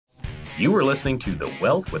You are listening to the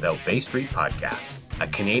Wealth Without Bay Street podcast, a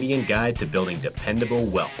Canadian guide to building dependable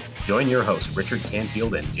wealth. Join your hosts, Richard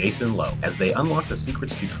Canfield and Jason Lowe, as they unlock the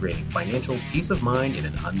secrets to creating financial peace of mind in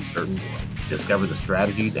an uncertain world. Discover the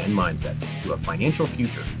strategies and mindsets to a financial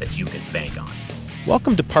future that you can bank on.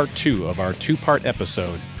 Welcome to part 2 of our 2-part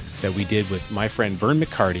episode that we did with my friend Vern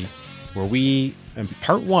McCarty, where in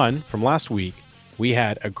part 1 from last week, we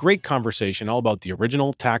had a great conversation all about the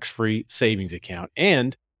original tax-free savings account,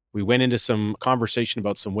 and we went into some conversation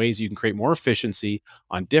about some ways you can create more efficiency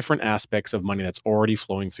on different aspects of money that's already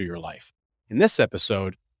flowing through your life. In this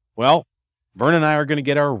episode, Vern and I are going to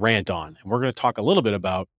get our rant on, and we're going to talk a little bit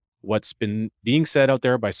about what's been being said out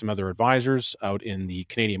there by some other advisors out in the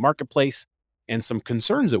Canadian marketplace and some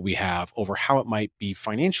concerns that we have over how it might be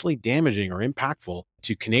financially damaging or impactful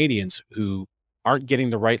to Canadians who aren't getting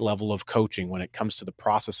the right level of coaching when it comes to the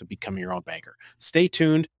process of becoming your own banker. Stay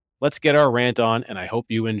tuned. Let's get our rant on, and I hope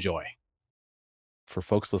you enjoy. For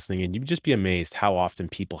folks listening in, you'd just be amazed how often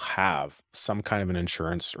people have some kind of an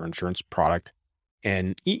insurance or insurance product.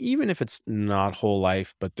 And even if it's not whole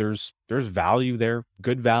life, but there's value there,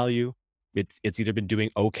 good value. It's either been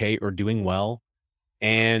doing okay or doing well.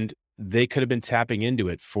 And they could have been tapping into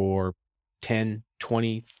it for 10,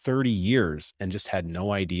 20, 30 years and just had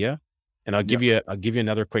no idea. And I'll give you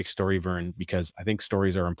another quick story, Vern, because I think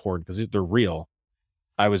stories are important because they're real.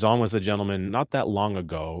 I was on with a gentleman not that long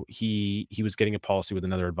ago. He was getting a policy with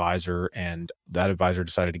another advisor, and that advisor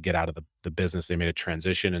decided to get out of the business. They made a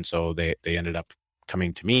transition, and so they ended up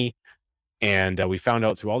coming to me. And we found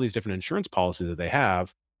out through all these different insurance policies that they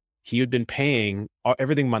have, he had been paying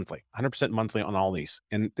everything monthly, 100% monthly on all these.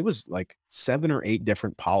 And it was like 7 or 8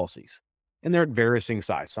 different policies. And they're at varying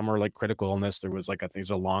size. Some are like critical illness. There was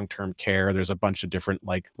there's a long-term care. There's a bunch of different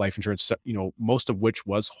like life insurance, most of which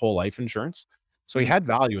was whole life insurance. So he had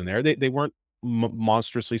value in there. They weren't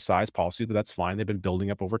monstrously sized policies, but that's fine. They've been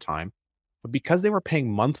building up over time. But because they were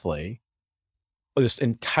paying monthly this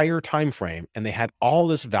entire time frame and they had all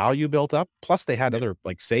this value built up, plus they had other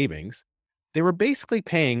like savings, they were basically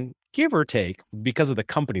paying, give or take, because of the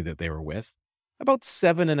company that they were with, about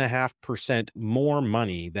 7.5% more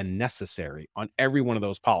money than necessary on every one of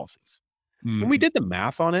those policies. When we did the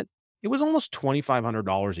math on it, it was almost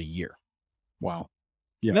 $2,500 a year. Wow.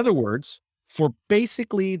 Yeah. In other words, for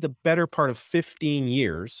basically the better part of 15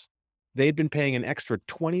 years, they'd been paying an extra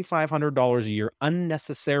 $2,500 a year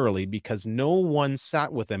unnecessarily because no one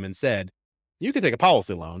sat with them and said, you could take a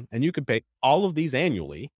policy loan and you could pay all of these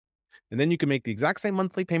annually. And then you can make the exact same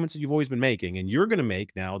monthly payments that you've always been making. And you're going to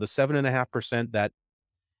make now the 7.5% that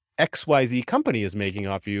XYZ company is making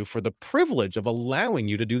off you for the privilege of allowing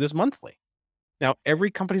you to do this monthly. Now,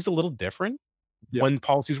 every company's a little different. Yep. When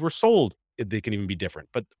policies were sold, they can even be different.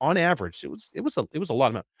 But on average, it was a lot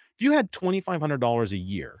of money. If you had $2,500 a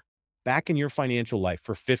year back in your financial life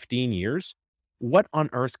for 15 years, what on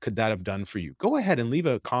earth could that have done for you? Go ahead and leave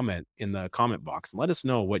a comment in the comment box and let us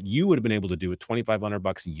know what you would have been able to do with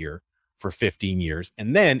 $2,500 a year for 15 years.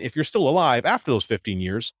 And then if you're still alive after those 15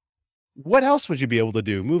 years, what else would you be able to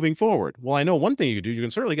do moving forward? Well, I know one thing you could do. You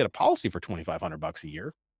can certainly get a policy for $2,500 a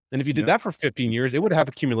year. And if you did that for 15 years, it would have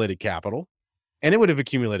accumulated capital and it would have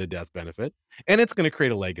accumulated death benefit, and it's going to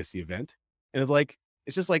create a legacy event. And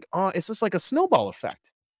it's just like a snowball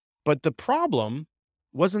effect. But the problem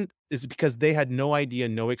is because they had no idea,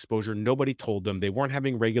 no exposure. Nobody told them. They weren't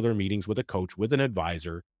having regular meetings with a coach, with an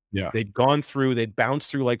advisor. Yeah. They'd bounced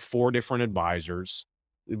through like 4 different advisors.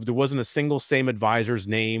 There wasn't a single same advisor's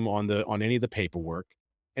name on any of the paperwork.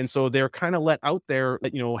 And so they're kind of let out there,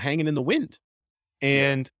 hanging in the wind.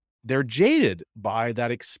 And they're jaded by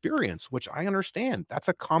that experience, which I understand. That's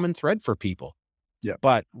a common thread for people. Yeah.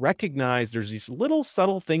 But recognize there's these little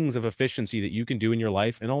subtle things of efficiency that you can do in your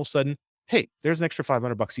life. And all of a sudden, hey, there's an extra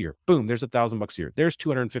 $500 a year. Boom, there's $1,000 a year. There's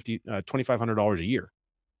 $2,500 a year.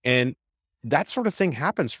 And that sort of thing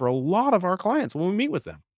happens for a lot of our clients when we meet with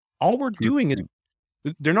them. All we're doing is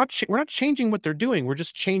we're not changing what they're doing. We're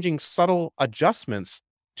just changing subtle adjustments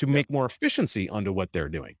to make more efficiency onto what they're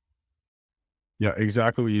doing. Yeah,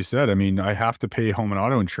 exactly what you said. I mean, I have to pay home and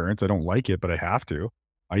auto insurance. I don't like it, but I have to.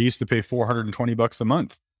 I used to pay $420 a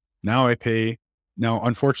month. Now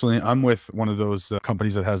unfortunately, I'm with one of those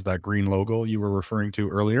companies that has that green logo you were referring to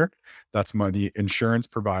earlier. That's the insurance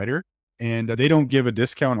provider. And they don't give a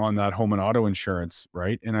discount on that home and auto insurance,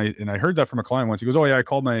 right? And I heard that from a client once. He goes, oh yeah, I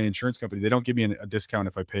called my insurance company. They don't give me a discount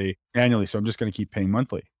if I pay annually, so I'm just going to keep paying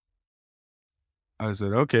monthly. I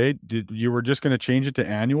said, okay, you were just going to change it to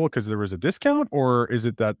annual because there was a discount, or is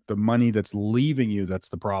it that the money that's leaving you, that's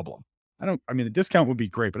the problem? The discount would be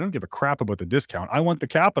great, but I don't give a crap about the discount. I want the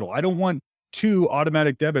capital. I don't want 2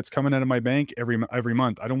 automatic debits coming out of my bank every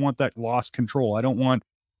month. I don't want that lost control. I don't want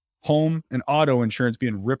home and auto insurance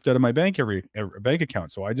being ripped out of my every bank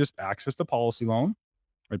account. So I just access the policy loan.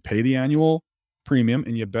 I pay the annual premium,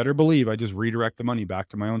 and you better believe I just redirect the money back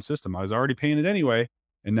to my own system. I was already paying it anyway.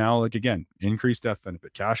 And now, like, again, increased death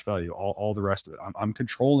benefit, cash value, all the rest of it. I'm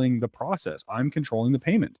controlling the process. I'm controlling the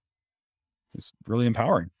payment. It's really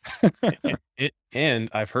empowering. And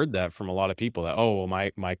I've heard that from a lot of people that, oh,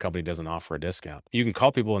 well, my company doesn't offer a discount. You can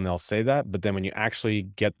call people and they'll say that, but then when you actually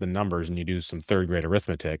get the numbers and you do some third grade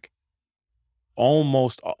arithmetic,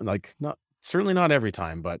 certainly not every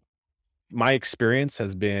time, but my experience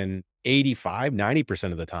has been 85,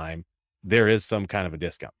 90% of the time, there is some kind of a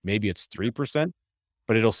discount. Maybe it's 3%,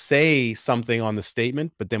 but it'll say something on the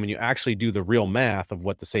statement. But then when you actually do the real math of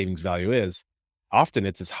what the savings value is, often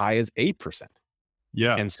it's as high as 8%.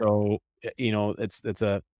 Yeah. And so, it's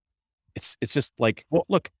just like, well,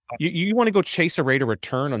 look, you want to go chase a rate of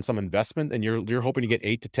return on some investment and you're hoping to get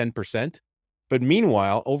 8 to 10%. But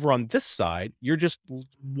meanwhile, over on this side, you're just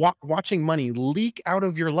watching money leak out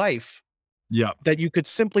of your life. Yeah. That you could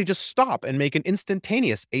simply just stop and make an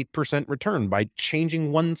instantaneous 8% return by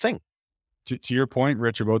changing one thing. To your point,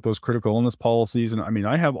 Rich, about those critical illness policies. And I mean,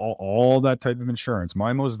 I have all that type of insurance.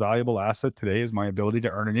 My most valuable asset today is my ability to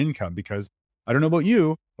earn an income, because I don't know about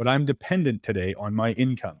you, but I'm dependent today on my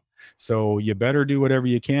income. So you better do whatever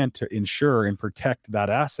you can to ensure and protect that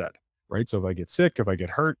asset, right? So if I get sick, if I get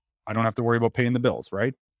hurt, I don't have to worry about paying the bills,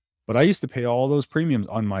 right? But I used to pay all those premiums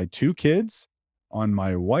on my 2 kids, on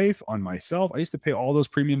my wife, on myself. I used to pay all those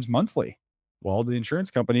premiums monthly. Well, the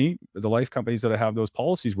insurance company, the life companies that I have those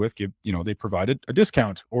policies with, they provided a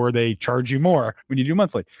discount, or they charge you more when you do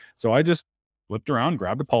monthly. So I just flipped around,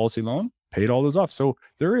 grabbed a policy loan, paid all those off. So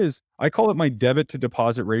I call it my debit to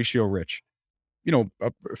deposit ratio, Rich. A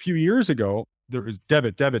few years ago, there was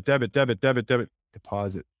debit, deposit,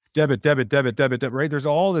 debit, right? There's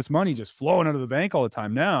all this money just flowing out of the bank all the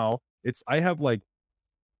time. Now I have like,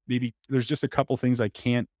 maybe there's just a couple things I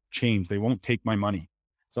can't change. They won't take my money.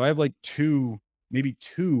 So I have like maybe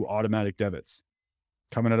two automatic debits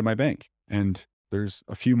coming out of my bank, and there's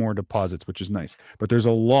a few more deposits, which is nice, but there's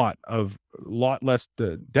a lot less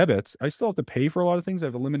debits. I still have to pay for a lot of things.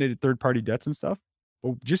 I've eliminated third-party debts and stuff,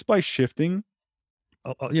 but just by shifting,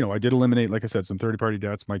 I did eliminate, like I said, some third-party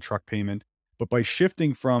debts, my truck payment, but by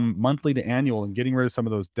shifting from monthly to annual and getting rid of some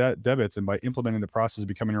of those debits, and by implementing the process of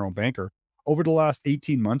becoming your own banker, over the last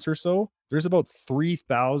 18 months or so, there's about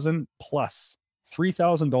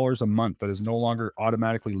 $3,000 a month that is no longer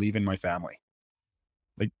automatically leaving my family.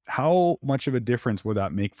 Like, how much of a difference would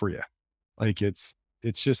that make for you? Like, it's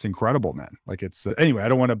just incredible, man. Like, it's anyway, I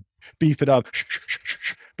don't want to beef it up,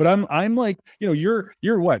 but I'm like, you're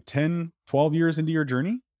what, 10, 12 years into your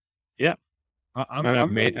journey? Yeah.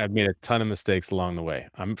 I've made a ton of mistakes along the way.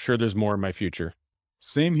 I'm sure there's more in my future.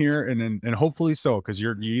 Same here. And hopefully so, because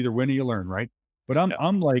you either win or you learn, right? But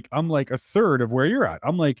I'm like a third of where you're at.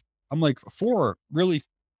 I'm like 4, really.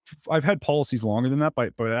 I've had policies longer than that,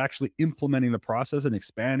 but actually implementing the process and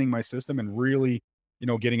expanding my system and really,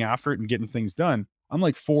 getting after it and getting things done. I'm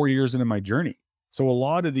like 4 years into my journey. So a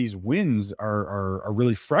lot of these wins are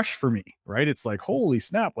really fresh for me, right? It's like, holy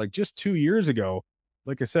snap. Like, just 2 years ago,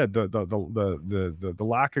 like I said, the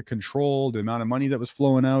lack of control, the amount of money that was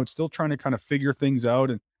flowing out, still trying to kind of figure things out.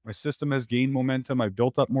 And my system has gained momentum. I've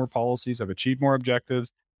built up more policies. I've achieved more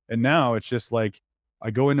objectives. And now it's just like, I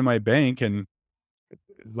go into my bank, and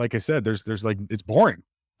like I said, there's like, it's boring.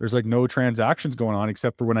 There's like no transactions going on,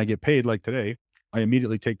 except for when I get paid, like today, I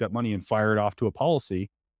immediately take that money and fire it off to a policy.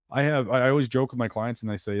 I always joke with my clients,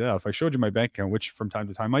 and I say, yeah, if I showed you my bank account, which from time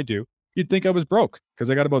to time I do, you'd think I was broke, because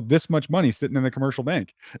I got about this much money sitting in the commercial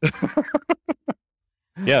bank.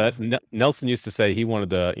 Yeah. Nelson used to say he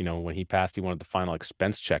wanted when he passed, he wanted the final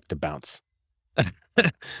expense check to bounce.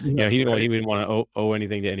 He didn't want to owe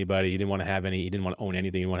anything to anybody. He didn't want to own anything. He didn't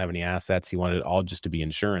want to have any assets. He wanted it all just to be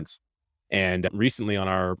insurance. And recently, on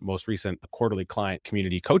our most recent quarterly client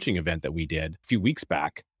community coaching event that we did a few weeks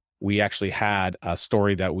back, we actually had a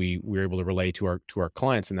story that we were able to relay to our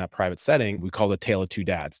clients in that private setting. We call it Tale of Two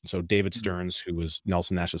Dads. And so David Stearns, who was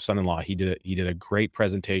Nelson Nash's son-in-law, he did a great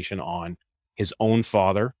presentation on his own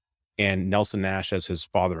father and Nelson Nash as his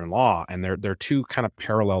father-in-law. And they're two kind of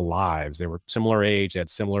parallel lives. They were similar age, they had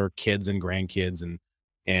similar kids and grandkids, and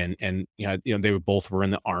they both were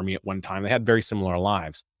in the Army at one time. They had very similar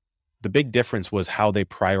lives. The big difference was how they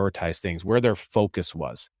prioritized things, where their focus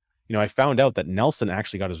was. I found out that Nelson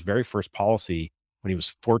actually got his very first policy when he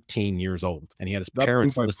was 14 years old, and he had his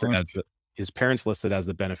parents listed as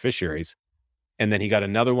the beneficiaries. And then he got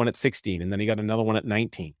another one at 16, and then he got another one at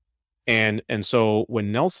 19. And so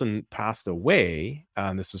when Nelson passed away,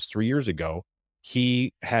 and this is 3 years ago,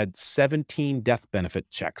 he had 17 death benefit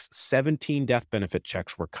checks. 17 death benefit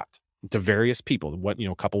checks were cut to various people.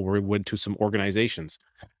 A couple went to some organizations,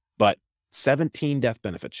 but 17 death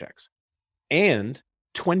benefit checks and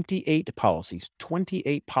 28 policies.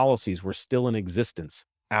 28 policies were still in existence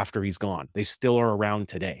after he's gone. They still are around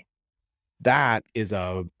today. That is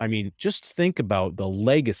just think about the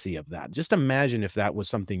legacy of that. Just imagine if that was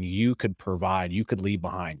something you could provide, you could leave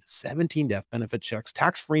behind. 17 death benefit checks,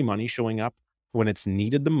 tax-free money showing up when it's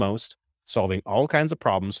needed the most, solving all kinds of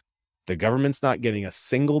problems. The government's not getting a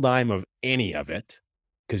single dime of any of it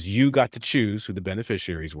because you got to choose who the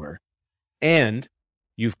beneficiaries were. And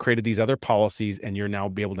you've created these other policies and you're now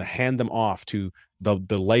be able to hand them off to the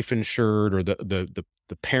life insured or the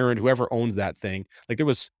parent, whoever owns that thing. Like there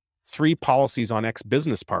was 3 policies on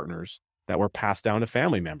ex-business partners that were passed down to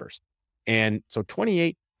family members. And so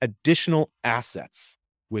 28 additional assets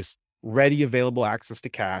with ready available access to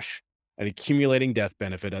cash, an accumulating death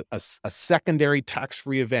benefit, a secondary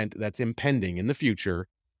tax-free event that's impending in the future,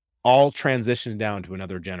 all transitioned down to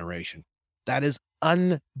another generation. That is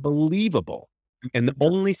unbelievable. And the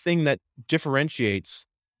only thing that differentiates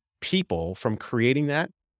people from creating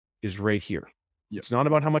that is right here. It's not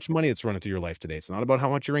about how much money that's running through your life today. It's not about how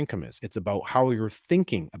much your income is. It's about how you're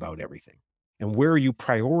thinking about everything and where are you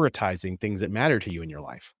prioritizing things that matter to you in your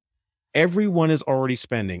life. Everyone is already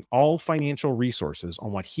spending all financial resources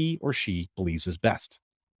on what he or she believes is best.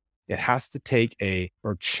 It has to take a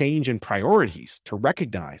change in priorities to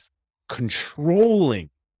recognize controlling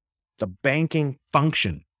the banking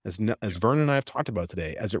function, as Vern and I have talked about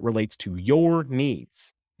today, as it relates to your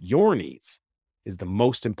needs. Your needs is the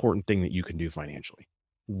most important thing that you can do financially.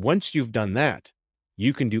 Once you've done that,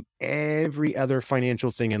 you can do every other financial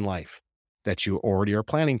thing in life that you already are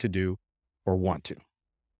planning to do or want to.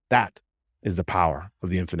 That is the power of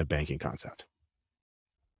the infinite banking concept.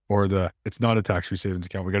 Or it's not a tax-free savings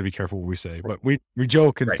account. We got to be careful what we say, but we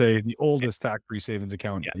joke and say the oldest tax-free savings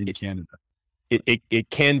account in Canada. It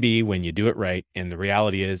can be when you do it right. And the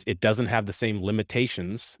reality is it doesn't have the same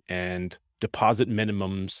limitations and deposit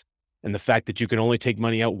minimums and the fact that you can only take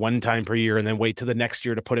money out 1 time per year and then wait till the next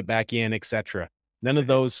year to put it back in, et cetera. None of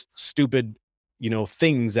those stupid,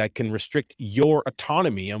 things that can restrict your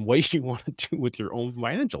autonomy on what you want to do with your own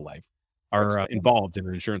financial life are involved in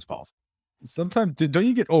an insurance policy. Sometimes, don't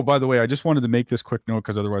you get, by the way, I just wanted to make this quick note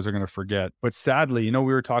because otherwise I'm going to forget. But sadly, we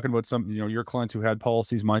were talking about your clients who had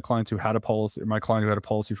policies, my clients who had a policy, my client who had a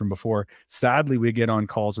policy from before. Sadly, we get on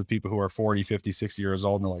calls with people who are 40, 50, 60 years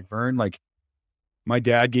old. And they're like, Vern, my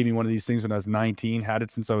dad gave me one of these things when I was 19, had it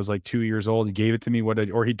since I was 2 years old. He gave it to me,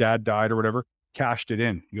 or his dad died or whatever, cashed it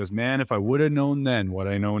in. He goes, man, if I would have known then what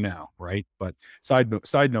I know now. Right. But side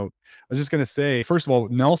note, I was just going to say, first of all,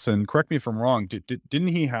 Nelson, correct me if I'm wrong. Didn't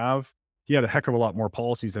he had a heck of a lot more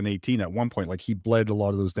policies than 18 at one point. He bled a lot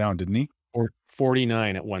of those down, didn't he? Or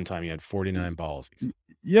 49 at one time. He had 49 policies.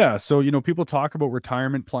 Yeah. So, people talk about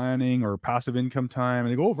retirement planning or passive income time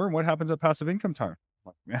and they go, oh, Vern, what happens at passive income time?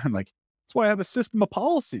 Man, that's why I have a system of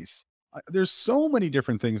policies. There's so many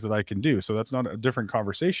different things that I can do. So that's not a different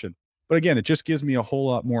conversation. But again, it just gives me a whole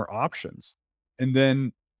lot more options. And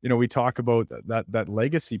then, we talk about that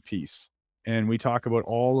legacy piece. And we talk about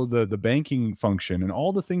all of the banking function and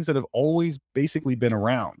all the things that have always basically been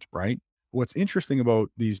around, right? What's interesting about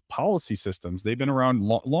these policy systems, they've been around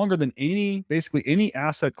longer than basically any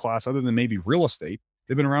asset class other than maybe real estate.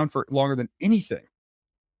 They've been around for longer than anything.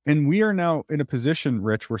 And we are now in a position,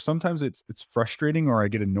 Rich, where sometimes it's frustrating or I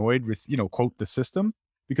get annoyed with, quote, the system,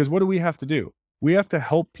 because what do we have to do? We have to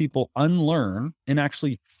help people unlearn and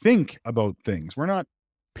actually think about things. We're not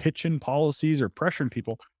pitching policies or pressuring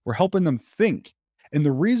people. We're helping them think. And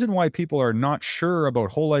the reason why people are not sure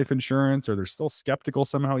about whole life insurance or they're still skeptical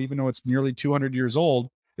somehow, even though it's nearly 200 years old,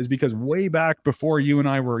 is because way back before you and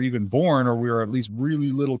I were even born, or we were at least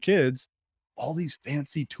really little kids, all these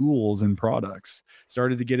fancy tools and products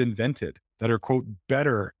started to get invented that are, quote,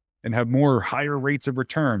 better and have more higher rates of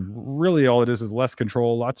return. Really, all it is less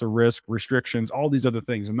control, lots of risk, restrictions, all these other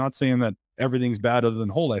things. I'm not saying that everything's bad other than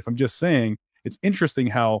whole life. I'm just saying it's interesting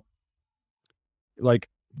how,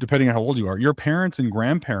 depending on how old you are, your parents and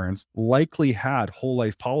grandparents likely had whole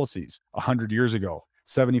life policies 100 years ago,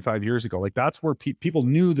 75 years ago. That's where people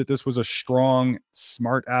knew that this was a strong,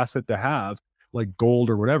 smart asset to have, like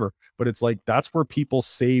gold or whatever. But it's that's where people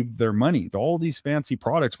saved their money. All these fancy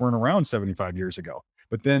products weren't around 75 years ago.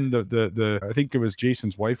 But then I think it was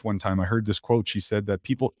Jason's wife one time, I heard this quote. She said that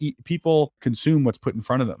people consume what's put in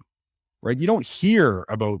front of them. Right? You don't hear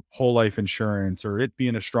about whole life insurance or it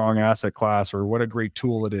being a strong asset class or what a great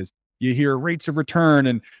tool it is. you hear rates of return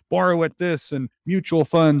and borrow at this and mutual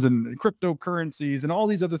funds and cryptocurrencies and all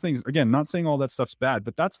these other things. Again, not saying all that stuff's bad,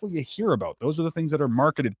 but that's what you hear about. Those are the things that are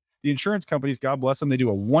marketed. The insurance companies, God bless them, they do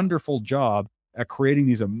a wonderful job at creating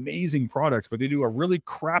these amazing products, but they do a really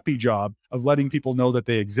crappy job of letting people know that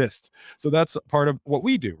they exist. So that's part of what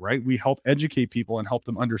we do, right? We help educate people and help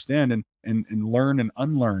them understand and learn and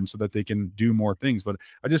unlearn so that they can do more things. But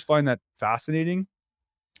I just find that fascinating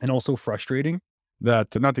and also frustrating,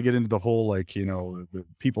 that not to get into the whole, like, the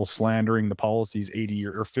people slandering the policies 80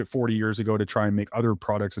 or 40 years ago to try and make other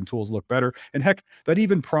products and tools look better. And heck, that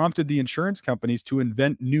even prompted the insurance companies to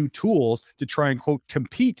invent new tools to try and, quote,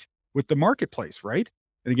 compete with the marketplace, right?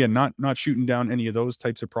 And again, not shooting down any of those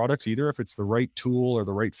types of products either. If it's the right tool or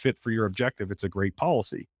the right fit for your objective, it's a great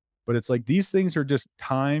policy. But it's like these things are just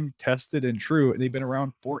time tested and true, and they've been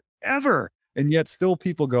around forever. And yet still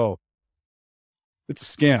people go, it's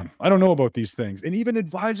a scam. I don't know about these things. And even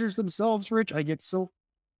advisors themselves, Rich, I get so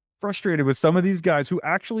frustrated with some of these guys who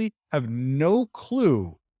actually have no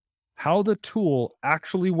clue how the tool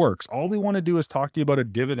actually works. All they want to do is talk to you about a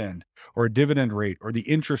dividend or a dividend rate or the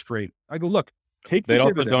interest rate. I go, look, take the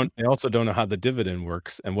dividend. They also don't know how the dividend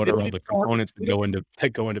works and what are all the components that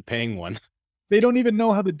go into paying one. They don't even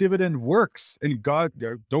know how the dividend works. And God,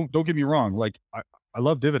 don't get me wrong. Like, I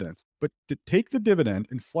love dividends, but to take the dividend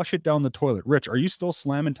and flush it down the toilet. Rich, are you still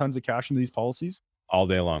slamming tons of cash into these policies? All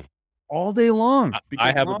day long. All day long.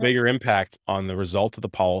 I have a bigger impact on the result of the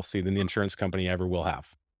policy than the insurance company ever will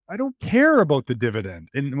have. I don't care about the dividend.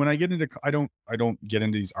 And when I get into, I don't get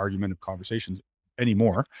into these argumentative conversations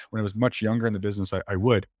anymore. When I was much younger in the business, I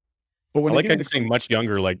would. But when I like how you're saying much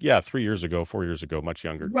younger, like, 3 years ago, 4 years ago, much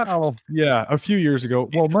younger. Well, yeah, a few years ago.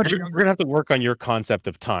 Well, much younger. We're going to have to work on your concept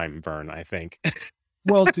of time, Vern, I think.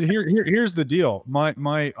 Well, here's the deal.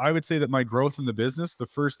 I would say that my growth in the business, the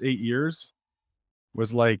first 8 years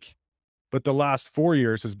was like, but the last 4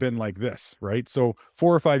 years has been like this, right? So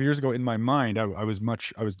 4 or 5 years ago in my mind, I was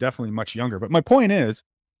definitely much younger. But my point is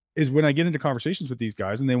when I get into conversations with these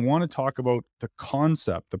guys and they want to talk about the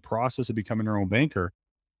concept, the process of becoming their own banker,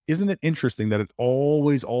 isn't it interesting that it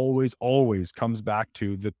always comes back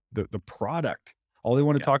to the product? All they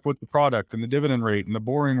want to talk about the product and the dividend rate and the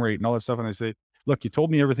borrowing rate and all that stuff. And I say, look, you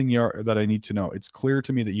told me everything that I need to know. It's clear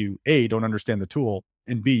to me that you, A, don't understand the tool,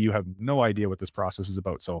 and B, you have no idea what this process is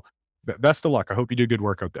about. So best of luck. I hope you do good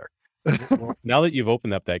work out there. Well, now that you've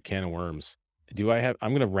opened up that can of worms, I'm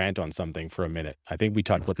going to rant on something for a minute. I think we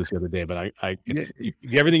talked about this the other day, but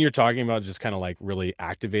everything you're talking about just kind of like really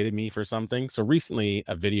activated me for something. So recently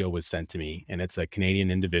a video was sent to me, and it's a Canadian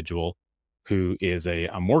individual who is a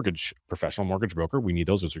professional mortgage broker. We need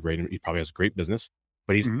those. He probably has a great business,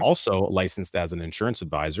 but he's also licensed as an insurance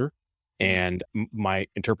advisor. And my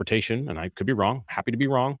interpretation, and I could be wrong, happy to be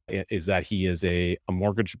wrong, is that he is a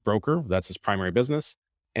mortgage broker. That's his primary business,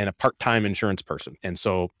 and a part-time insurance person. And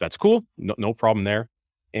so that's cool. No problem there.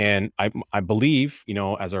 And I believe,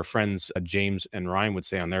 as our friends James and Ryan would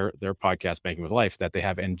say on their podcast, Banking with Life, that they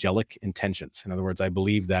have angelic intentions. In other words, I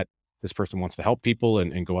believe that this person wants to help people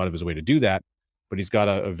and go out of his way to do that. But he's got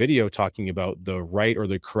a video talking about the right or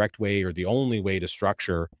the correct way or the only way to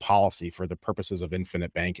structure policy for the purposes of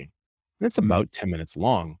infinite banking. And it's about 10 minutes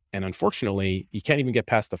long. And unfortunately, you can't even get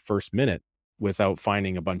past the first minute without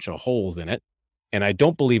finding a bunch of holes in it. And I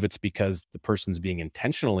don't believe it's because the person's being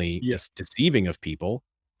intentionally deceiving of people.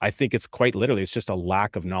 I think it's quite literally, it's just a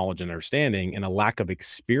lack of knowledge and understanding and a lack of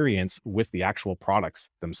experience with the actual products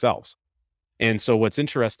themselves. And so what's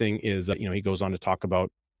interesting is that, he goes on to talk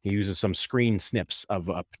about, he uses some screen snips of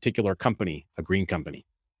a particular company, a green company.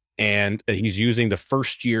 And he's using the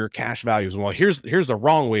first year cash values. Well, here's the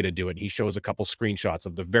wrong way to do it. He shows a couple screenshots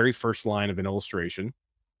of the very first line of an illustration.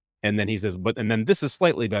 And then he says, and then this is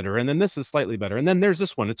slightly better. And then this is slightly better. And then there's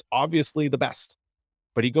this one. It's obviously the best.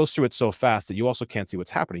 But he goes through it so fast that you also can't see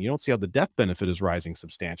what's happening. You don't see how the death benefit is rising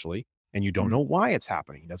substantially. And you don't know why it's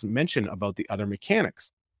happening. He doesn't mention about the other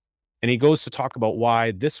mechanics. And he goes to talk about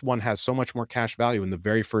why this one has so much more cash value in the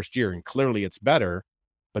very first year. And clearly it's better.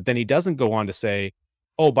 But then he doesn't go on to say,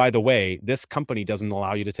 oh, by the way, this company doesn't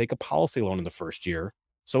allow you to take a policy loan in the first year.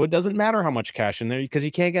 So it doesn't matter how much cash in there because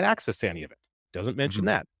you can't get access to any of it. Doesn't mention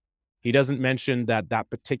that. He doesn't mention that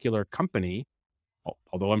particular company,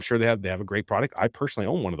 although I'm sure they have a great product. I personally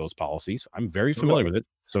own one of those policies. I'm very familiar with it.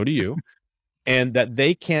 So do you. And that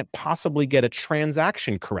they can't possibly get a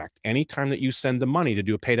transaction correct. Anytime that you send the money to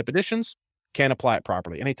do a paid up additions, can't apply it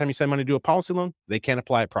properly. Anytime you send money to do a policy loan, they can't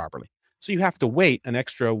apply it properly. So you have to wait an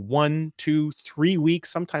extra 1, 2, 3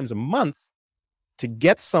 weeks, sometimes a month, to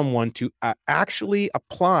get someone to actually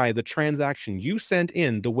apply the transaction you sent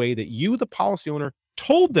in the way that you, the policy owner,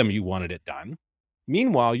 told them you wanted it done.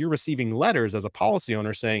 Meanwhile, you're receiving letters as a policy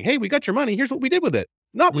owner saying, hey, we got your money. Here's what we did with it.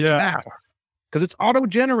 Not what you asked. Because it's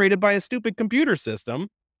auto-generated by a stupid computer system.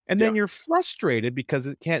 And then you're frustrated because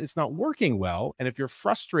it's not working well. And if you're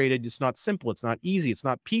frustrated, it's not simple. It's not easy. It's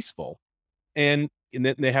not peaceful. And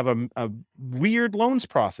then they have a weird loans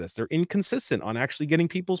process. They're inconsistent on actually getting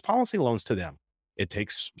people's policy loans to them.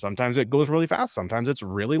 Sometimes it goes really fast. Sometimes it's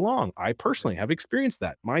really long. I personally have experienced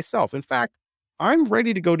that myself. In fact, I'm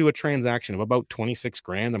ready to go do a transaction of about 26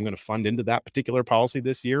 grand. I'm going to fund into that particular policy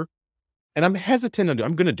this year. And I'm hesitant.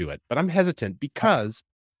 I'm going to do it, but I'm hesitant because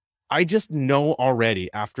I just know already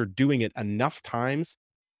after doing it enough times,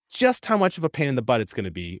 just how much of a pain in the butt it's going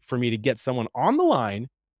to be for me to get someone on the line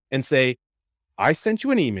and say, I sent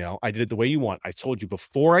you an email. I did it the way you want. I told you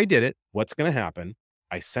before I did it, what's going to happen.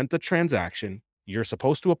 I sent the transaction. You're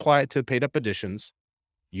supposed to apply it to paid up additions.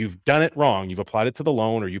 You've done it wrong. You've applied it to the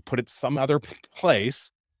loan or you put it some other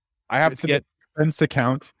place. I have to get expense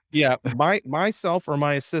account. Yeah. Myself or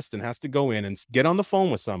my assistant has to go in and get on the phone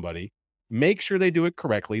with somebody, make sure they do it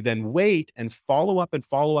correctly, then wait and follow up and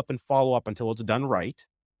follow up and follow up until it's done right.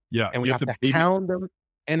 Yeah. And we have to hound them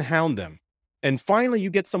and hound them. And finally, you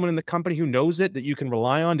get someone in the company who knows it that you can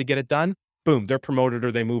rely on to get it done. Boom, they're promoted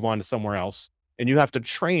or they move on to somewhere else. And you have to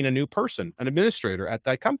train a new person, an administrator at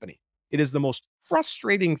that company. It is the most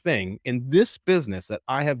frustrating thing in this business that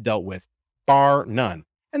I have dealt with, bar none.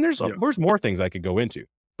 And there's more things I could go into,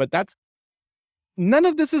 but none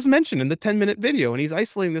of this is mentioned in the 10-minute video. And he's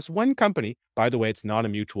isolating this one company. By the way, it's not a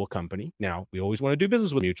mutual company. Now, we always want to do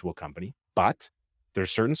business with a mutual company, but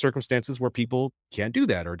there's certain circumstances where people can't do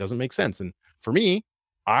that or it doesn't make sense. And for me,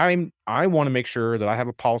 I want to make sure that I have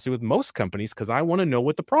a policy with most companies because I want to know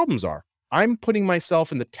what the problems are. I'm putting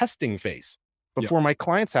myself in the testing phase before my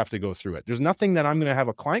clients have to go through it. There's nothing that I'm going to have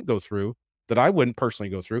a client go through that I wouldn't personally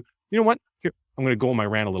go through. You know what? Here, I'm going to go on my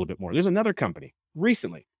rant a little bit more. There's another company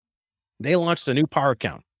recently. They launched a new PAR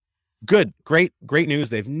account. Good, great news.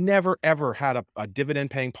 They've never, ever had a dividend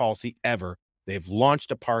paying policy ever. They've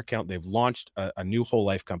launched a PAR account. They've launched a new whole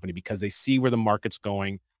life company because they see where the market's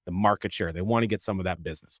going, the market share. They want to get some of that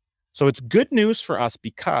business. So it's good news for us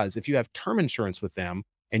because if you have term insurance with them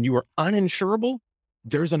and you are uninsurable,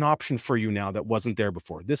 there's an option for you now that wasn't there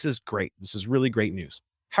before. This is great. This is really great news.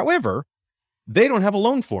 However, they don't have a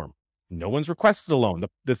loan form. No one's requested a loan.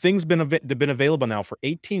 The thing's been available now for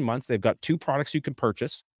 18 months. They've got 2 products you can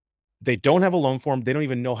purchase. They don't have a loan form. They don't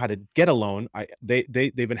even know how to get a loan.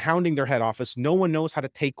 They've been hounding their head office. No one knows how to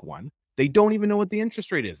take one. They don't even know what the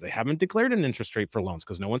interest rate is. They haven't declared an interest rate for loans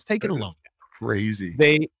because no one's taken a loan. Crazy.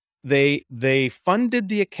 They funded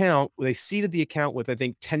the account. They seeded the account with, I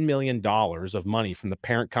think, $10 million of money from the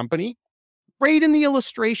parent company. Right in the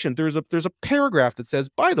illustration, there's a paragraph that says,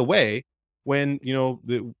 by the way, when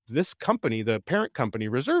this company, the parent company,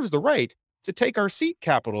 reserves the right to take our seed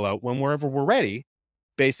capital out whenever we're ready,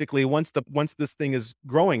 basically once this thing is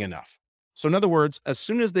growing enough. So in other words, as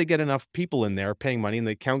soon as they get enough people in there paying money and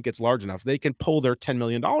the account gets large enough, they can pull their $10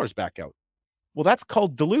 million back out. Well, that's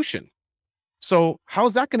called dilution. So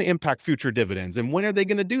how's that going to impact future dividends? And when are they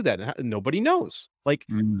going to do that? Nobody knows.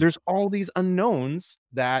 There's all these unknowns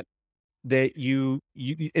that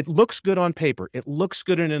it looks good on paper. It looks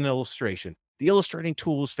good in an illustration. The illustrating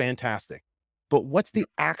tool is fantastic. But what's the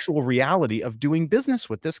actual reality of doing business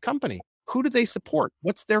with this company? Who do they support?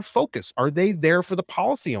 What's their focus? Are they there for the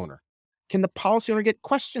policy owner? Can the policy owner get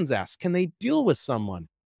questions asked? Can they deal with someone?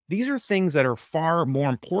 These are things that are far more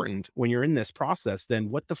important when you're in this process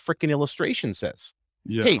than what the freaking illustration says.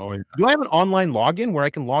 Yeah. Hey, do I have an online login where I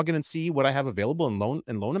can log in and see what I have available in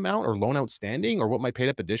loan amount or loan outstanding or what my paid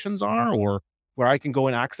up additions are, or where I can go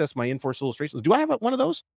and access my in-force illustrations? Do I have one of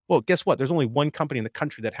those? Well, guess what? There's only one company in the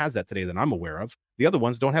country that has that today that I'm aware of. The other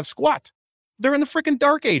ones don't have squat. They're in the freaking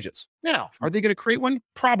dark ages. Now, are they going to create one?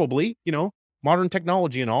 Probably, modern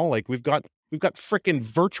technology and all. Like we've got freaking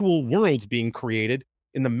virtual worlds being created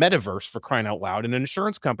in the metaverse, for crying out loud, and an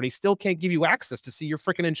insurance company still can't give you access to see your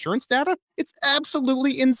freaking insurance data. It's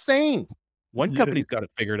absolutely insane. One company's got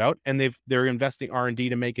it figured out and they're investing R&D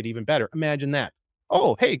to make it even better. Imagine that.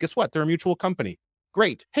 Oh, hey, guess what? They're a mutual company.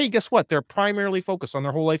 Great. Hey, guess what? They're primarily focused on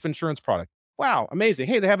their whole life insurance product. Wow, amazing.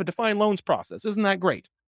 Hey, they have a defined loans process. Isn't that great?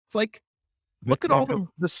 It's like, look at all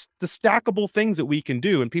the stackable things that we can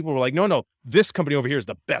do. And people were like, no, this company over here is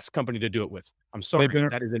the best company to do it with. I'm sorry,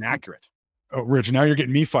 that is inaccurate. Oh, Rich, now you're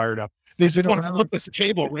getting me fired up. They just want to flip this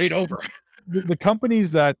table right over. The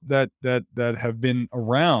companies that have been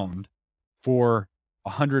around for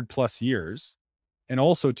 100+ years, and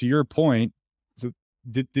also to your point, so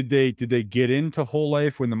did they get into whole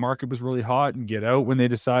life when the market was really hot and get out when they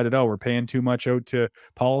decided, we're paying too much out to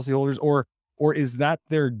policyholders, or is that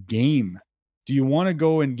their game Do you want to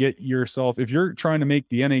go and get yourself, if you're trying to make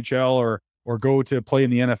the NHL or go to play in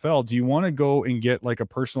the NFL, do you want to go and get like a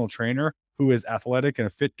personal trainer who is athletic and a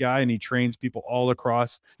fit guy and he trains people all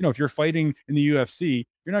across? If you're fighting in the UFC,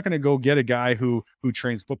 you're not going to go get a guy who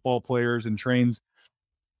trains football players and trains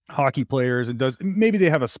hockey players and maybe they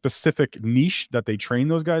have a specific niche that they train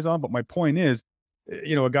those guys on. But my point is,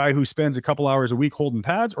 a guy who spends a couple hours a week holding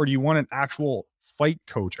pads, or do you want an actual fight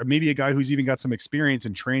coach, or maybe a guy who's even got some experience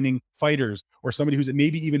in training fighters, or somebody who's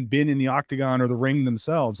maybe even been in the octagon or the ring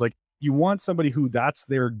themselves? Like, you want somebody who that's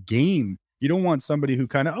their game. You don't want somebody who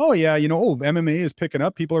kind of, MMA is picking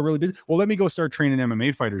up. People are really busy. Well, let me go start training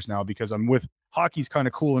MMA fighters now because I'm with hockey's kind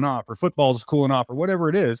of cooling off, or football's cooling off, or whatever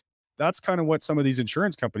it is. That's kind of what some of these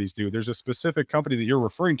insurance companies do. There's a specific company that you're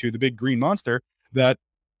referring to, the big green monster, that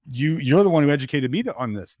you're the one who educated me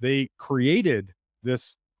on this. They created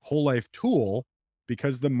this whole life tool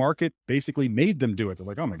because the market basically made them do it. They're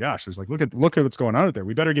like, oh my gosh, there's like, look at what's going on out there.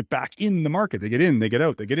 We better get back in the market. They get in, they get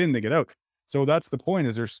out, they get in, they get out. So that's the point,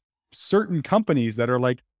 is there's certain companies that are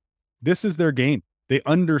like, this is their game. They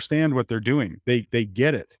understand what they're doing. They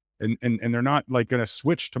get it. And they're not like going to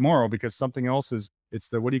switch tomorrow because something else is, it's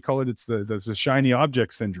the, what do you call it? It's the shiny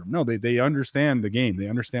object syndrome. No, they understand the game. They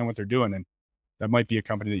understand what they're doing. And that might be a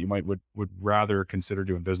company that you would rather consider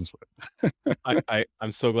doing business with.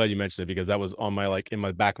 I'm so glad you mentioned it, because that was on my, like, in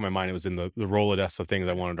my back of my mind. It was in the Rolodex of things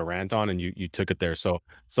I wanted to rant on, and you took it there. So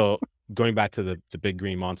going back to the big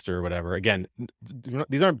green monster or whatever, again,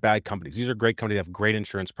 these aren't bad companies. These are great companies that have great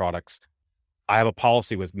insurance products. I have a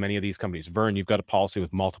policy with many of these companies. Vern, you've got a policy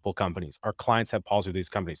with multiple companies. Our clients have policy with these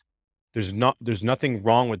companies. There's nothing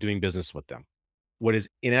wrong with doing business with them. What is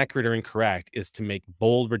inaccurate or incorrect is to make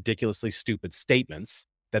bold, ridiculously stupid statements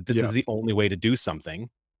that this is the only way to do something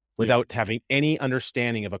without having any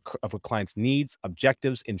understanding of a client's needs,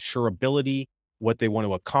 objectives, insurability, what they want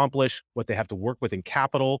to accomplish, what they have to work with in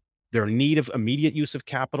capital, their need of immediate use of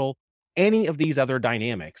capital, any of these other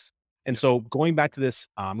dynamics. And so going back to this,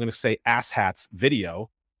 I'm going to say Ass Hat's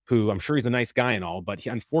video, who I'm sure he's a nice guy and all, but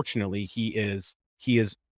unfortunately he's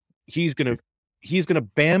going to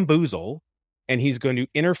bamboozle, and he's going to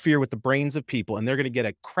interfere with the brains of people, and they're going to get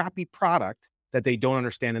a crappy product that they don't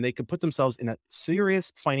understand, and they could put themselves in a serious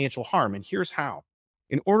financial harm. And here's how.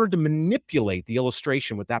 In order to manipulate the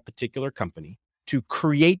illustration with that particular company to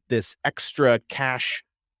create this extra cash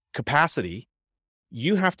capacity,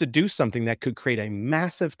 you have to do something that could create a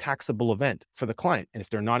massive taxable event for the client. And if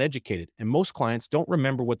they're not educated, and most clients don't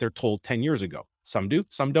remember what they're told 10 years ago. Some do,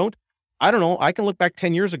 some don't. I don't know. I can look back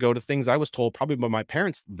 10 years ago to things I was told probably by my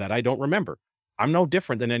parents that I don't remember. I'm no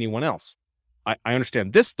different than anyone else. I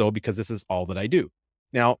understand this though, because this is all that I do.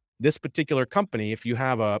 Now, this particular company, if you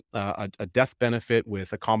have a death benefit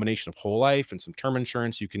with a combination of whole life and some term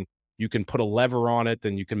insurance, you can put a lever on it,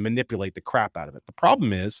 and you can manipulate the crap out of it. The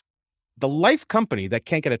problem is the life company that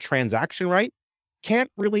can't get a transaction right can't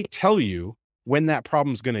really tell you when that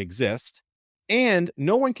problem is going to exist. And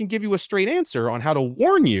no one can give you a straight answer on how to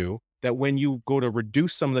warn you that when you go to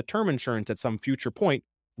reduce some of the term insurance at some future point,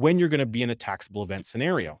 when you're going to be in a taxable event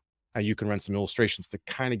scenario. You can run some illustrations to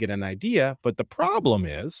kind of get an idea, but the problem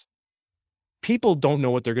is people don't know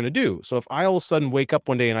what they're going to do. So if I all of a sudden wake up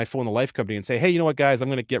one day and I phone the life company and say, hey, you know what, guys, I'm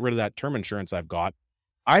going to get rid of that term insurance I've got.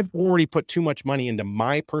 I've already put too much money into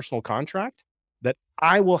my personal contract that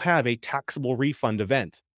I will have a taxable refund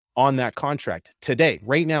event on that contract today,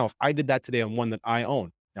 right now. If I did that today on one that I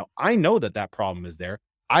own, now I know that problem is there.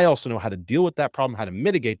 I also know how to deal with that problem, how to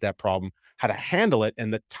mitigate that problem, how to handle it,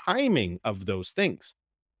 and the timing of those things.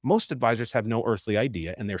 Most advisors have no earthly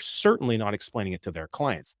idea, and they're certainly not explaining it to their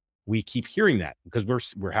clients. We keep hearing that because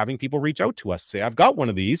we're having people reach out to us, say, I've got one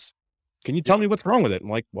of these. Can you tell me what's wrong with it? I'm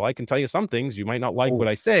like, well, I can tell you some things. You might not like what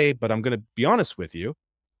I say, but I'm going to be honest with you.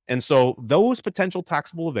 And so those potential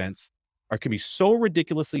taxable events can be so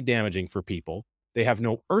ridiculously damaging for people. They have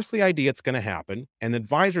no earthly idea it's going to happen. And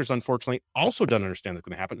advisors, unfortunately, also don't understand it's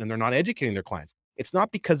going to happen, and they're not educating their clients. It's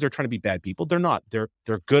not because they're trying to be bad people. They're not. They're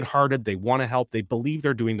good-hearted. They want to help. They believe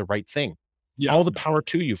they're doing the right thing. Yeah. All the power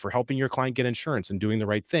to you for helping your client get insurance and doing the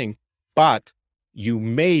right thing. But you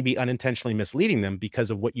may be unintentionally misleading them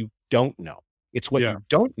because of what you don't know. It's what you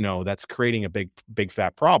don't know that's creating a big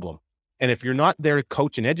fat problem. And if you're not there to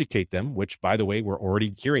coach and educate them, which, by the way, we're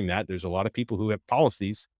already hearing that there's a lot of people who have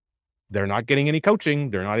policies, they're not getting any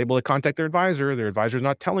coaching. They're not able to contact their advisor. Their advisor's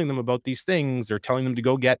not telling them about these things. They're telling them to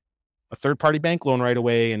go get a third-party bank loan right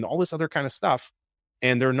away and all this other kind of stuff.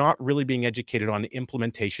 And they're not really being educated on the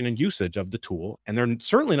implementation and usage of the tool. And they're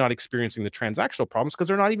certainly not experiencing the transactional problems because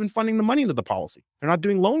they're not even funding the money into the policy. They're not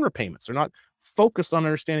doing loan repayments. They're not focused on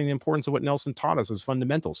understanding the importance of what Nelson taught us as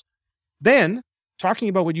fundamentals. Then talking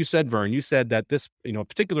about what you said, Vern, you said that this,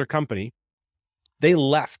 particular company, they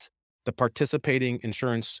left the participating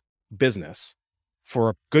insurance business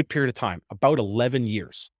for a good period of time, about 11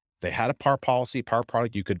 years. They had a par policy, par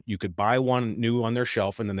product. You could buy one new on their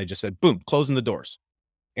shelf, and then they just said, boom, closing the doors.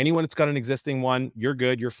 Anyone that's got an existing one, you're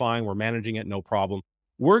good, you're fine. We're managing it, no problem.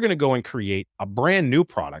 We're going to go and create a brand new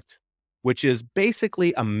product, which is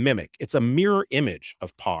basically a mimic. It's a mirror image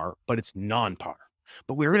of par, but it's non-par.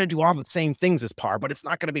 But we're going to do all the same things as par, but it's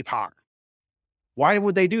not going to be par. Why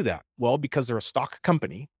would they do that? Well, because they're a stock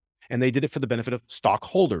company, and they did it for the benefit of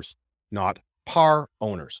stockholders, not par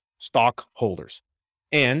owners, stockholders.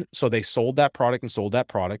 And so they sold that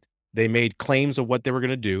product. They made claims of what they were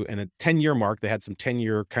going to do. And at 10-year mark, they had some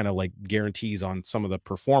 10-year kind of like guarantees on some of the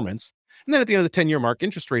performance. And then at the end of the 10-year mark,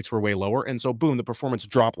 interest rates were way lower. And so boom, the performance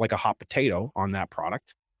dropped like a hot potato on that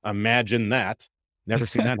product. Imagine that. Never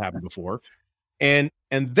seen that happen before. And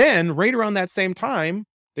then right around that same time,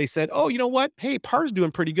 they said, oh, you know what? Hey, par's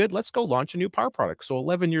doing pretty good. Let's go launch a new par product. So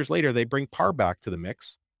 11 years later, they bring par back to the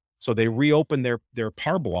mix. So they reopened their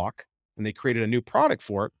par block, and they created a new product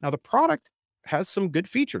for it. Now the product has some good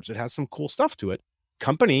features. It has some cool stuff to it.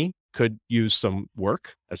 Company could use some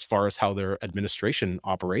work as far as how their administration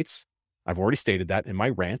operates. I've already stated that in my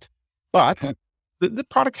rant, but the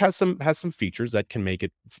product has some features that can make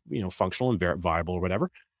it, functional and viable or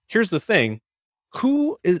whatever. Here's the thing.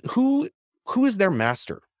 Who is their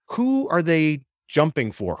master? Who are they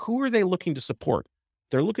jumping for? Who are they looking to support?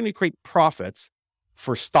 They're looking to create profits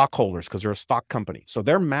for stockholders because they're a stock company. So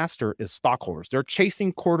their master is stockholders. They're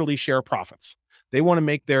chasing quarterly share profits. They want to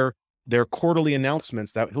make their quarterly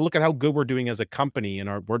announcements that look at how good we're doing as a company and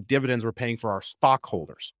what dividends we're paying for our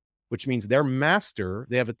stockholders, which means their master,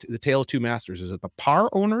 they have the tale of two masters. Is it the par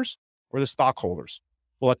owners or the stockholders?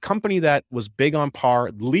 Well, a company that was big on par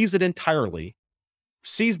leaves it entirely,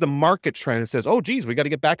 sees the market trend and says, oh, geez, we got to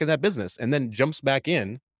get back in that business, and then jumps back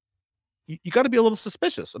in. You got to be a little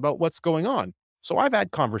suspicious about what's going on. So I've had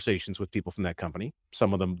conversations with people from that company,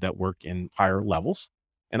 some of them that work in higher levels.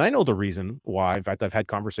 And I know the reason why. In fact, I've had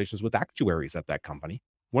conversations with actuaries at that company.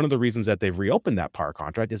 One of the reasons that they've reopened that par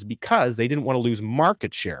contract is because they didn't want to lose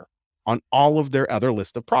market share on all of their other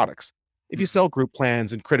list of products. If you sell group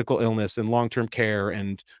plans and critical illness and long-term care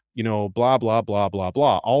and, blah, blah, blah, blah,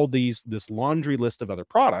 blah, all this laundry list of other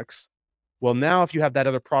products. Well, now if you have that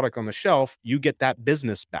other product on the shelf, you get that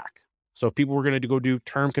business back. So if people were going to go do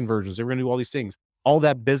term conversions, they were going to do all these things, all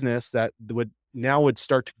that business that would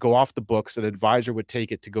start to go off the books. An advisor would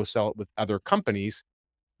take it to go sell it with other companies.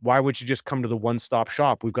 Why would you just come to the one-stop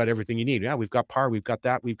shop? We've got everything you need. Yeah, we've got par, we've got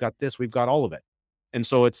that, we've got this, we've got all of it. And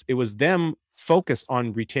so it was them focused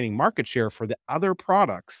on retaining market share for the other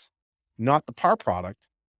products, not the par product,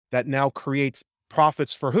 that now creates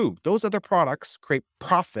profits for who? Those other products create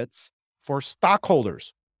profits for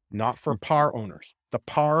stockholders, not for par owners. The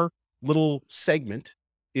par little segment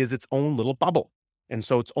is its own little bubble. And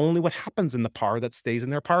so it's only what happens in the par that stays in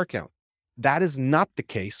their par account. That is not the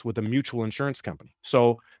case with a mutual insurance company.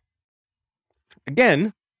 So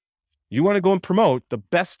again, you want to go and promote the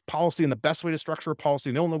best policy and the best way to structure a policy.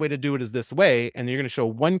 And the only way to do it is this way. And you're going to show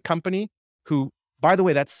one company who, by the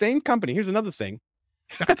way, that same company, here's another thing.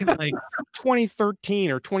 Back in like 2013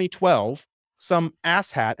 or 2012, some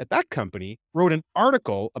asshat at that company wrote an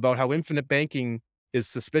article about how infinite banking is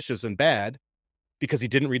suspicious and bad because he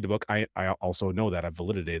didn't read the book. I also know that. I've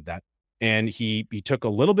validated that. And he took a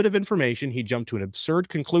little bit of information. He jumped to an absurd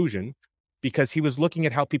conclusion because he was looking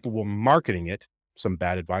at how people were marketing it. Some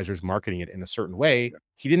bad advisors marketing it in a certain way.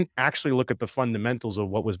 He didn't actually look at the fundamentals of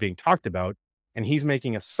what was being talked about. And he's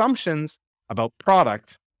making assumptions about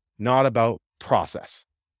product, not about process.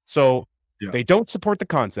 So They don't support the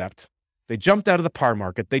concept. They jumped out of the par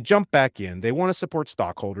market. They jumped back in. They want to support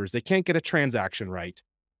stockholders. They can't get a transaction right.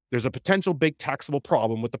 There's a potential big taxable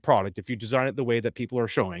problem with the product if you design it the way that people are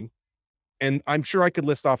showing. And I'm sure I could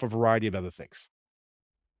list off a variety of other things.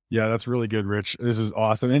 Yeah, that's really good, Rich. This is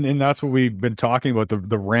awesome. And that's what we've been talking about.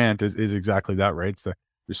 The rant is exactly that, right?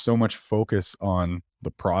 There's so much focus on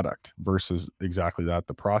the product versus exactly that,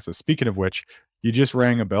 the process. Speaking of which, you just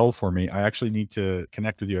rang a bell for me. I actually need to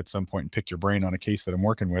connect with you at some point and pick your brain on a case that I'm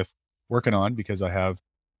working on, because I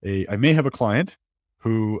may have a client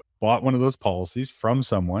who bought one of those policies from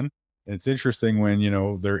someone. And it's interesting when,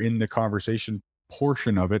 they're in the conversation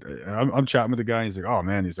portion of it. I'm chatting with the guy. And he's like, oh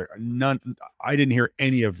man, he's like, I didn't hear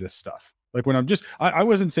any of this stuff. Like when I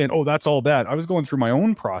wasn't saying, oh, that's all bad. I was going through my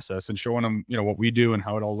own process and showing him, what we do and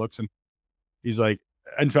how it all looks. And he's like,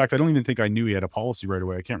 in fact, I don't even think I knew he had a policy right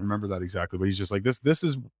away. I can't remember that exactly, but he's just like, this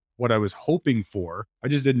is what I was hoping for. I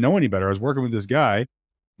just didn't know any better. I was working with this guy,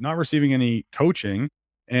 not receiving any coaching.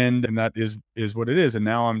 and that is what it is. And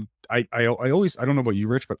now I always, I don't know about you,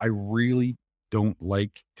 Rich, but I really don't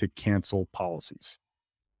like to cancel policies,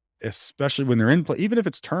 especially when they're in play, even if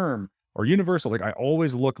it's term or universal. Like, I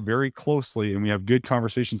always look very closely and we have good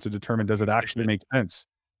conversations to determine, does it actually make sense?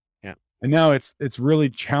 Yeah. And now it's really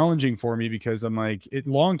challenging for me because I'm like, it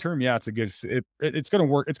long term, yeah, it's a good, it's going to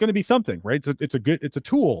work. It's going to be something, right? It's a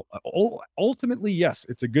tool. Ultimately, yes,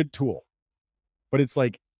 it's a good tool, but it's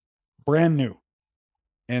like brand new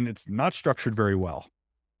and it's not structured very well.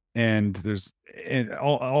 And there's, and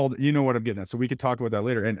all, you know what I'm getting at. So we could talk about that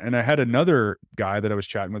later. And I had another guy that I was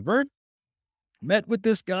chatting with, Vern, met with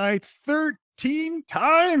this guy 13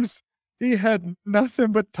 times. He had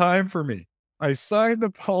nothing but time for me. I signed the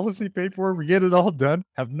policy paperwork. We get it all done.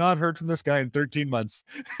 Have not heard from this guy in 13 months.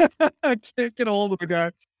 I can't get a hold of the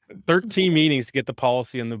guy. 13 meetings to get the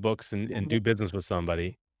policy in the books and do business with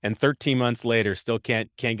somebody. And 13 months later, still can't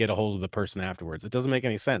get a hold of the person afterwards. It doesn't make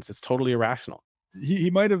any sense. It's totally irrational.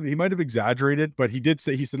 He might have exaggerated, but he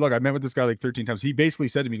said, look, I met with this guy like 13 times. He basically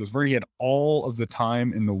said to me, he goes, Vern, he had all of the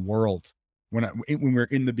time in the world when we're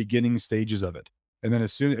in the beginning stages of it. And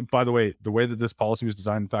then by the way that this policy was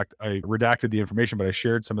designed, in fact, I redacted the information, but I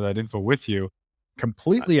shared some of that info with you,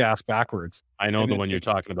 completely ass backwards. I know the one you're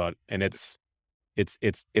talking about. And it's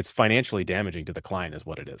financially damaging to the client is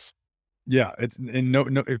what it is. Yeah. It's no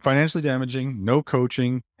financially damaging, no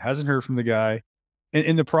coaching, hasn't heard from the guy.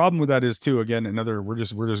 And the problem with that is too, again, we're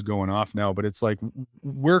just going off now, but it's like,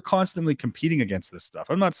 we're constantly competing against this stuff.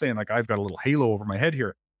 I'm not saying like I've got a little halo over my head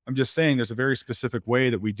here. I'm just saying there's a very specific way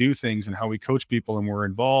that we do things and how we coach people, and we're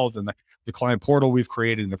involved in the client portal we've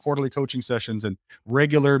created, and the quarterly coaching sessions and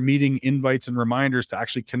regular meeting invites and reminders to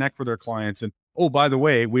actually connect with our clients. And, oh, by the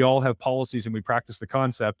way, we all have policies and we practice the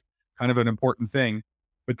concept, kind of an important thing.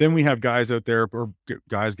 But then we have guys out there, or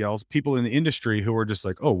guys, gals, people in the industry who are just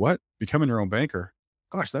like, oh, what? Becoming your own banker?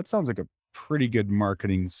 Gosh, that sounds like a pretty good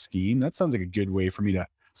marketing scheme. That sounds like a good way for me to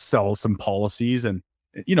sell some policies and,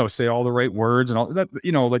 say all the right words and all that,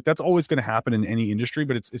 like that's always going to happen in any industry,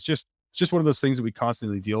 but it's just one of those things that we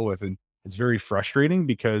constantly deal with. And it's very frustrating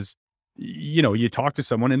because, you talk to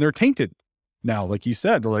someone and they're tainted. Now, like you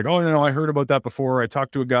said, they're like, oh, no, I heard about that before. I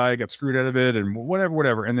talked to a guy, I got screwed out of it and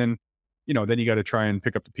whatever. And then, then you got to try and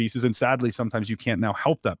pick up the pieces. And sadly, sometimes you can't now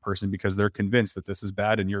help that person because they're convinced that this is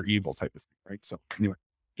bad and you're evil type of thing. Right. So anyway.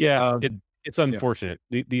 Yeah. It's unfortunate.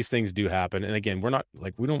 Yeah. These things do happen. And again, we're not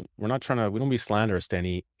be slanderous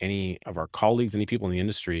to any of our colleagues, any people in the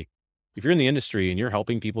industry. If you're in the industry and you're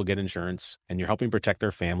helping people get insurance and you're helping protect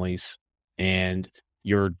their families and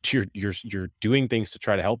you're doing things to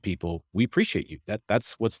try to help people, we appreciate you.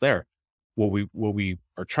 That's what's there. What we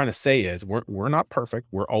are trying to say is we're not perfect.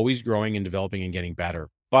 We're always growing and developing and getting better,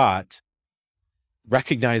 but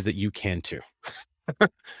recognize that you can too.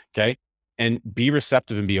 Okay. And be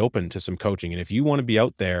receptive and be open to some coaching. And if you want to be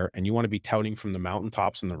out there and you want to be touting from the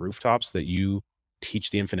mountaintops and the rooftops that you teach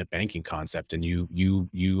the infinite banking concept and you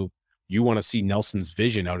want to see Nelson's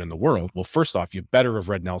vision out in the world, well, first off, you better have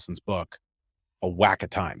read Nelson's book a whack of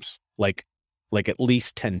times, like at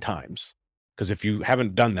least 10 times. Because if you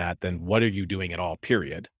haven't done that, then what are you doing at all,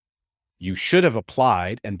 period? You should have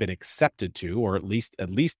applied and been accepted to, or at least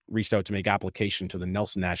reached out to make application to the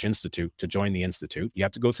Nelson Nash Institute to join the Institute. You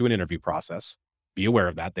have to go through an interview process. Be aware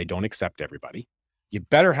of that. They don't accept everybody. You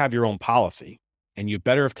better have your own policy, and you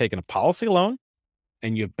better have taken a policy loan,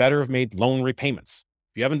 and you better have made loan repayments.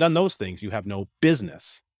 If you haven't done those things, you have no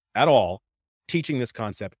business at all teaching this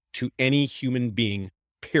concept to any human being,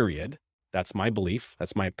 period. That's my belief.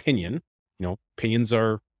 That's my opinion. Opinions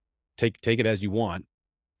are take it as you want.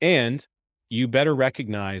 And you better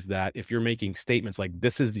recognize that if you're making statements like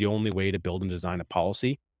this is the only way to build and design a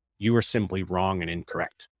policy, you are simply wrong and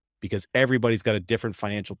incorrect, because everybody's got a different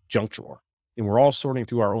financial junk drawer and we're all sorting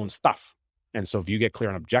through our own stuff. And so if you get clear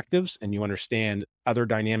on objectives and you understand other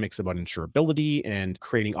dynamics about insurability and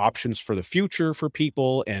creating options for the future for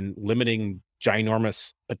people and limiting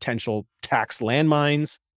ginormous potential tax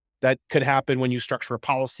landmines that could happen when you structure a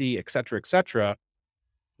policy, et cetera,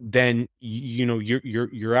 then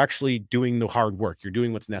you're actually doing the hard work. You're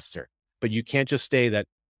doing what's necessary. But you can't just say that,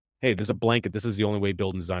 hey, there's a blanket. This is the only way to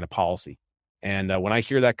build and design a policy. And when I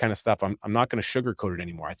hear that kind of stuff, I'm not going to sugarcoat it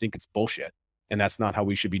anymore. I think it's bullshit. And that's not how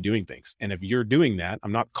we should be doing things. And if you're doing that,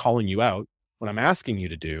 I'm not calling you out. What I'm asking you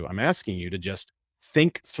to just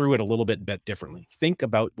think through it a little bit differently. Think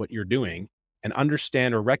about what you're doing and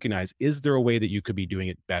understand or recognize, is there a way that you could be doing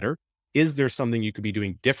it better? Is there something you could be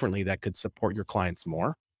doing differently that could support your clients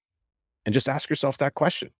more? And just ask yourself that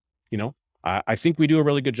question. I think we do a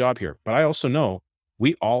really good job here, but I also know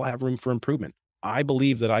we all have room for improvement. I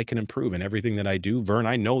believe that I can improve in everything that I do. Vern,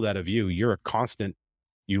 I know that of you. You're a constant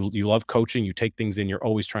You love coaching. You take things in. You're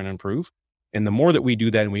always trying to improve. And the more that we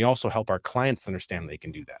do that, and we also help our clients understand they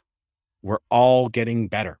can do that, we're all getting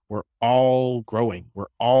better. We're all growing.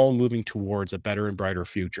 We're all moving towards a better and brighter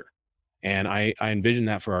future. And I envision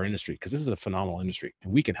that for our industry, because this is a phenomenal industry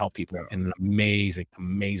and we can help people in an amazing,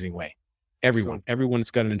 amazing way.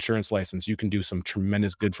 Everyone's got an insurance license. You can do some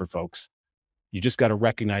tremendous good for folks. You just got to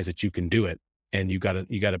recognize that you can do it, and you got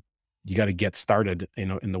to get started,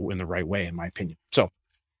 in the right way, in my opinion. So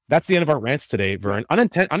that's the end of our rants today, Vern.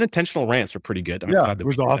 Unintentional rants are pretty good. It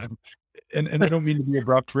was awesome. And I don't mean to be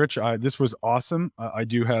abrupt, Rich. This was awesome. I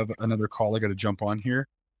do have another call I got to jump on here,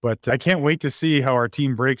 but I can't wait to see how our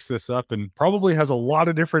team breaks this up, and probably has a lot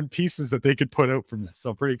of different pieces that they could put out from this. So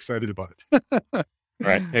I'm pretty excited about it. All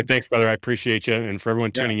right. Hey, thanks, brother. I appreciate you. And for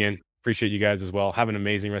everyone tuning in, appreciate you guys as well. Have an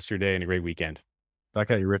amazing rest of your day and a great weekend. Back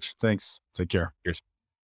at you, Rich. Thanks. Take care. Cheers.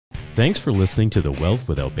 Thanks for listening to the Wealth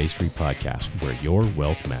Without Bay Street podcast, where your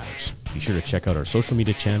wealth matters. Be sure to check out our social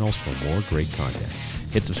media channels for more great content.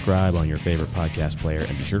 Hit subscribe on your favorite podcast player,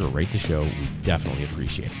 and be sure to rate the show. We definitely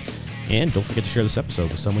appreciate it. And don't forget to share this episode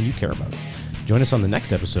with someone you care about. Join us on the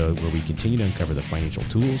next episode, where we continue to uncover the financial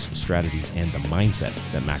tools, strategies, and the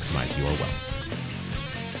mindsets that maximize your wealth.